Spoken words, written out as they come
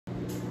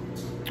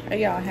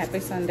Hey y'all, happy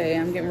Sunday.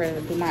 I'm getting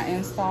ready to do my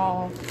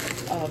install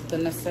of the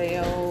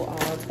Niseyo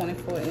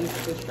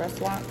 24-inch distress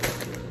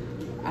locks.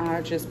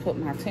 I just put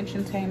my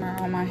tension tamer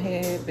on my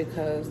head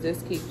because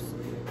this keeps,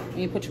 when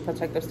you put your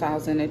protective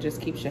styles in, it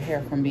just keeps your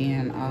hair from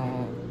being,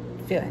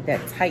 feeling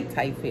that tight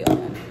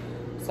feeling.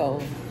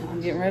 So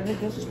I'm getting ready to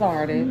get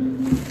started.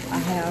 I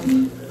have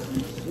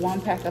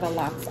one pack of the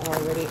locks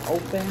already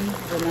open.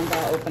 Remember,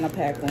 I opened a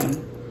pack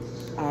when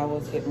I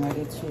was getting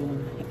ready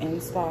to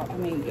install,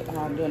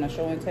 doing a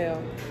show and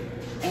tell.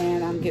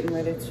 And I'm getting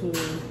ready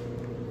to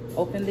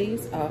open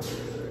these up.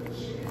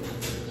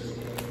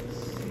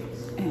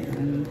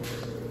 And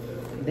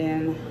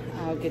then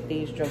I'll get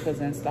these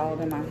jokers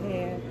installed in my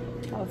head.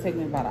 It'll take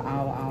me about an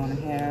hour, hour and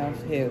a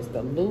half. Here's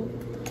the loop.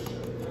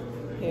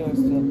 Here's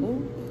the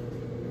loop.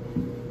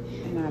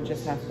 And I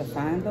just have to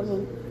find the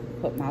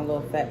loop, put my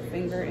little fat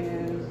finger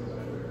in.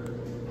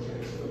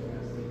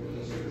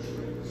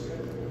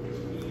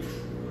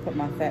 Put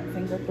my fat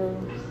finger through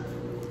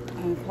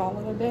and call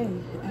it a day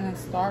and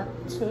start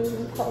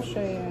to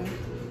crochet.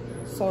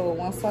 So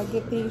once I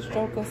get these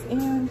jokers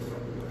in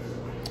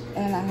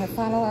and I have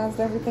finalized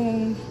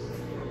everything,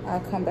 I'll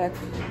come back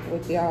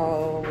with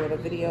y'all with a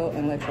video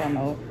and let y'all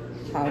know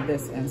how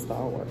this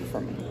install worked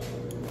for me.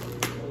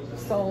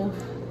 So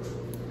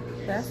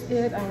that's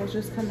it. I was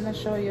just coming to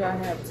show you I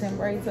have 10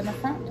 braids in the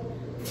front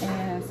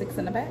and 6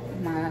 in the back.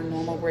 My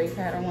normal braid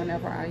pattern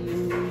whenever I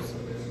use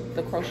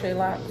the crochet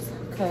locks,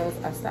 because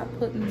I stopped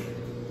putting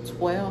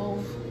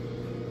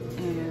 12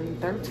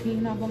 and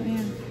 13 of them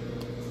in.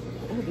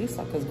 Oh, these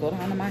suckers go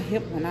down to my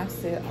hip when I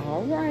said,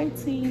 all right,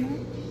 Tina.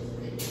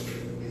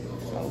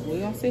 So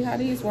we're gonna see how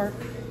these work.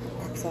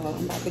 So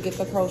I'm about to get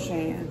the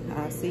crocheting.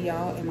 I'll see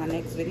y'all in my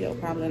next video,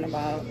 probably in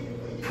about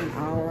an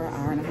hour,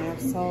 hour and a half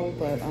so,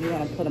 but I'm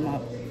gonna put them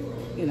up,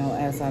 you know,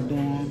 as I do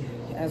them,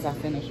 as I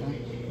finish them,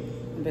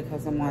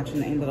 because I'm watching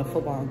the end of the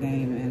football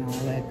game and all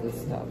that good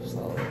stuff.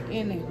 So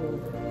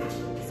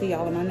anywho, see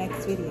y'all in my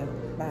next video.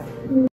 Bye.